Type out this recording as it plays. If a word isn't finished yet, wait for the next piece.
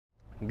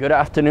Good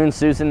afternoon,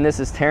 Susan. This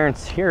is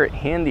Terrance here at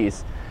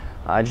Handy's.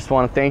 I just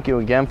want to thank you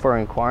again for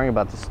inquiring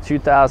about this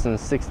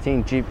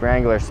 2016 Jeep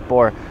Wrangler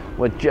Sport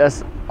with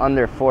just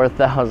under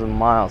 4,000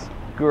 miles.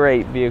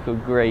 Great vehicle,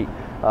 great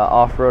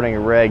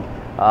off-roading rig.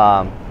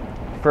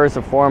 First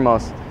and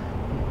foremost,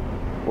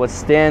 what's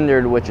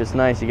standard, which is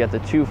nice, you got the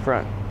two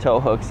front tow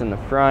hooks in the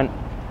front,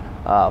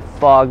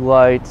 fog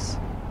lights.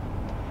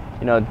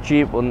 You know,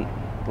 Jeep will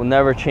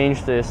never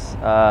change this.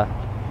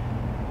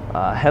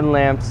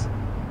 Headlamps.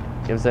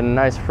 Gives it a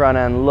nice front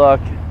end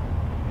look.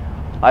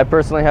 I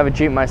personally have a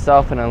Jeep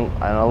myself, and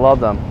I love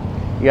them.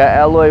 You got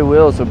alloy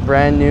wheels with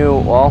brand new.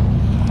 Well,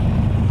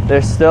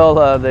 they're still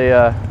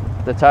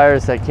the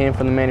tires that came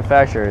from the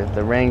manufacturer,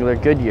 the Wrangler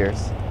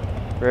Goodyears.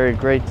 Very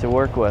great to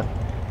work with.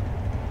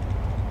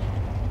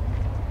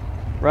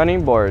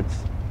 Running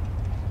boards.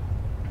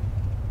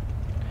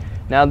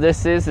 Now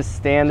this is a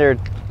standard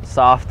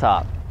soft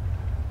top.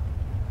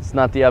 It's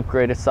not the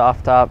upgraded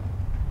soft top.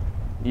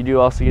 You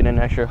do also get an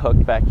extra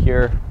hook back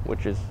here,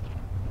 which is,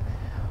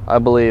 I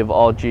believe,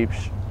 all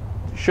Jeeps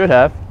should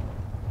have.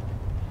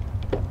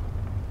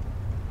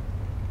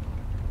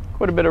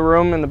 Quite a bit of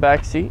room in the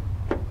back seat,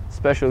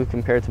 especially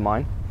compared to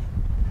mine.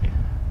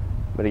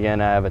 But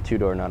again, I have a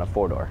two-door, not a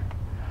four-door.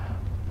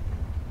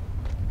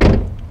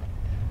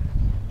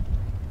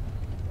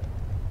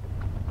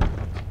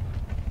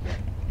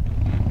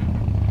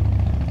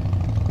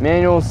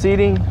 Manual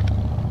seating,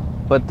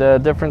 but the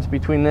difference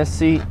between this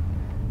seat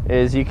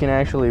is you can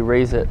actually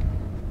raise it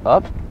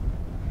up,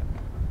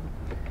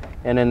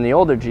 and in the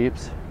older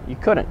Jeeps you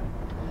couldn't.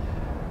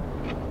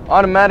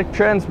 Automatic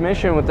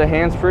transmission with the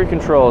hands-free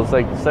controls,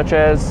 such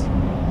as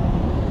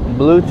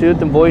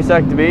Bluetooth and voice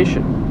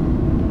activation.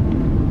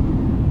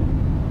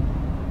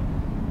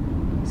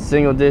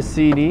 Single disc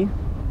CD.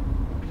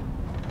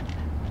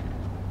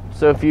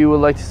 So if you would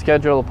like to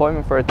schedule an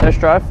appointment for a test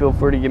drive, feel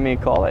free to give me a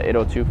call at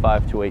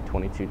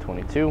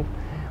 802-528-2222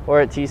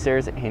 or at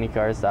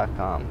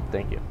tsayers@handycars.com.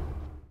 Thank you.